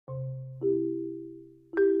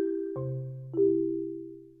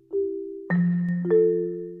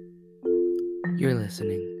You're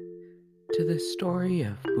listening to the Story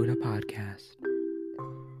of Buddha podcast.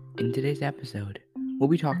 In today's episode, we'll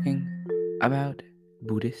be talking about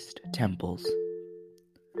Buddhist temples.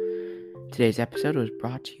 Today's episode was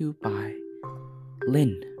brought to you by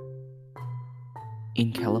Lynn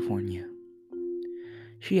in California.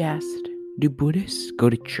 She asked, do Buddhists go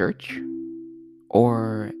to church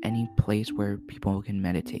or any place where people can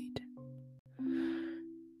meditate?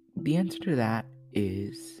 The answer to that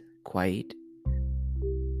is quite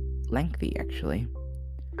lengthy, actually.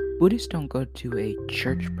 Buddhists don't go to a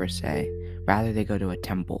church per se, rather they go to a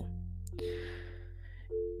temple.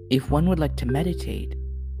 If one would like to meditate,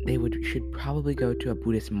 they should probably go to a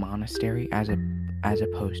Buddhist monastery as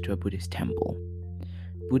opposed to a Buddhist temple.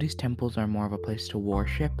 Buddhist temples are more of a place to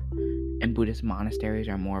worship, and Buddhist monasteries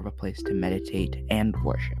are more of a place to meditate and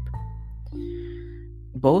worship.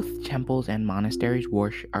 Both temples and monasteries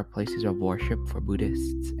are places of worship for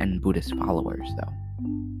Buddhists and Buddhist followers, though.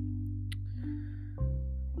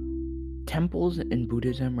 Temples in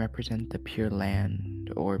Buddhism represent the pure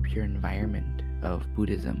land or pure environment of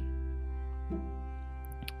Buddhism.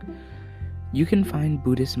 You can find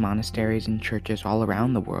Buddhist monasteries and churches all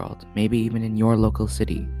around the world, maybe even in your local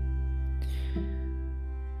city.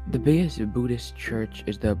 The biggest Buddhist church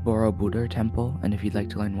is the Borobudur Temple, and if you'd like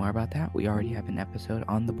to learn more about that, we already have an episode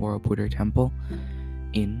on the Borobudur Temple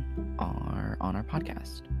on our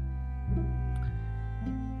podcast.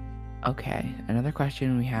 Okay, another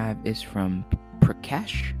question we have is from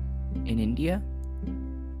Prakash in India,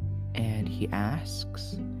 and he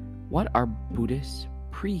asks, what are Buddhist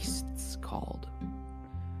priests called?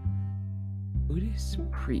 Buddhist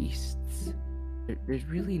priests, there's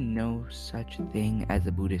really no such thing as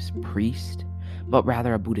a Buddhist priest, but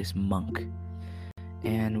rather a Buddhist monk.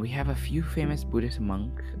 And we have a few famous Buddhist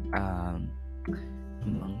monks on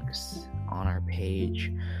our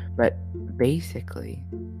page, but basically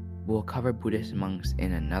we'll cover Buddhist monks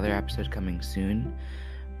in another episode coming soon.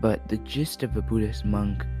 But the gist of a Buddhist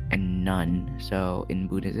monk and nun, so in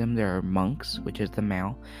Buddhism there are monks, which is the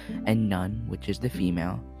male, and nun, which is the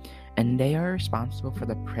female, and they are responsible for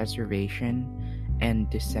the preservation and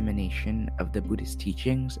dissemination of the Buddhist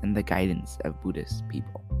teachings and the guidance of Buddhist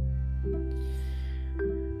people.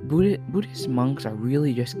 Buddhist monks are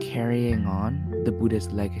really just carrying on the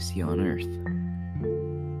Buddha's legacy on earth.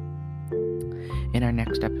 In our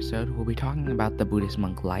next episode, we'll be talking about the Buddhist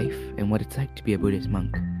monk life and what it's like to be a Buddhist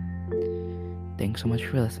monk. Thanks so much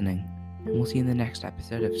for listening, and we'll see you in the next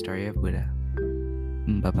episode of Story of Buddha.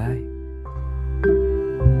 Bye-bye.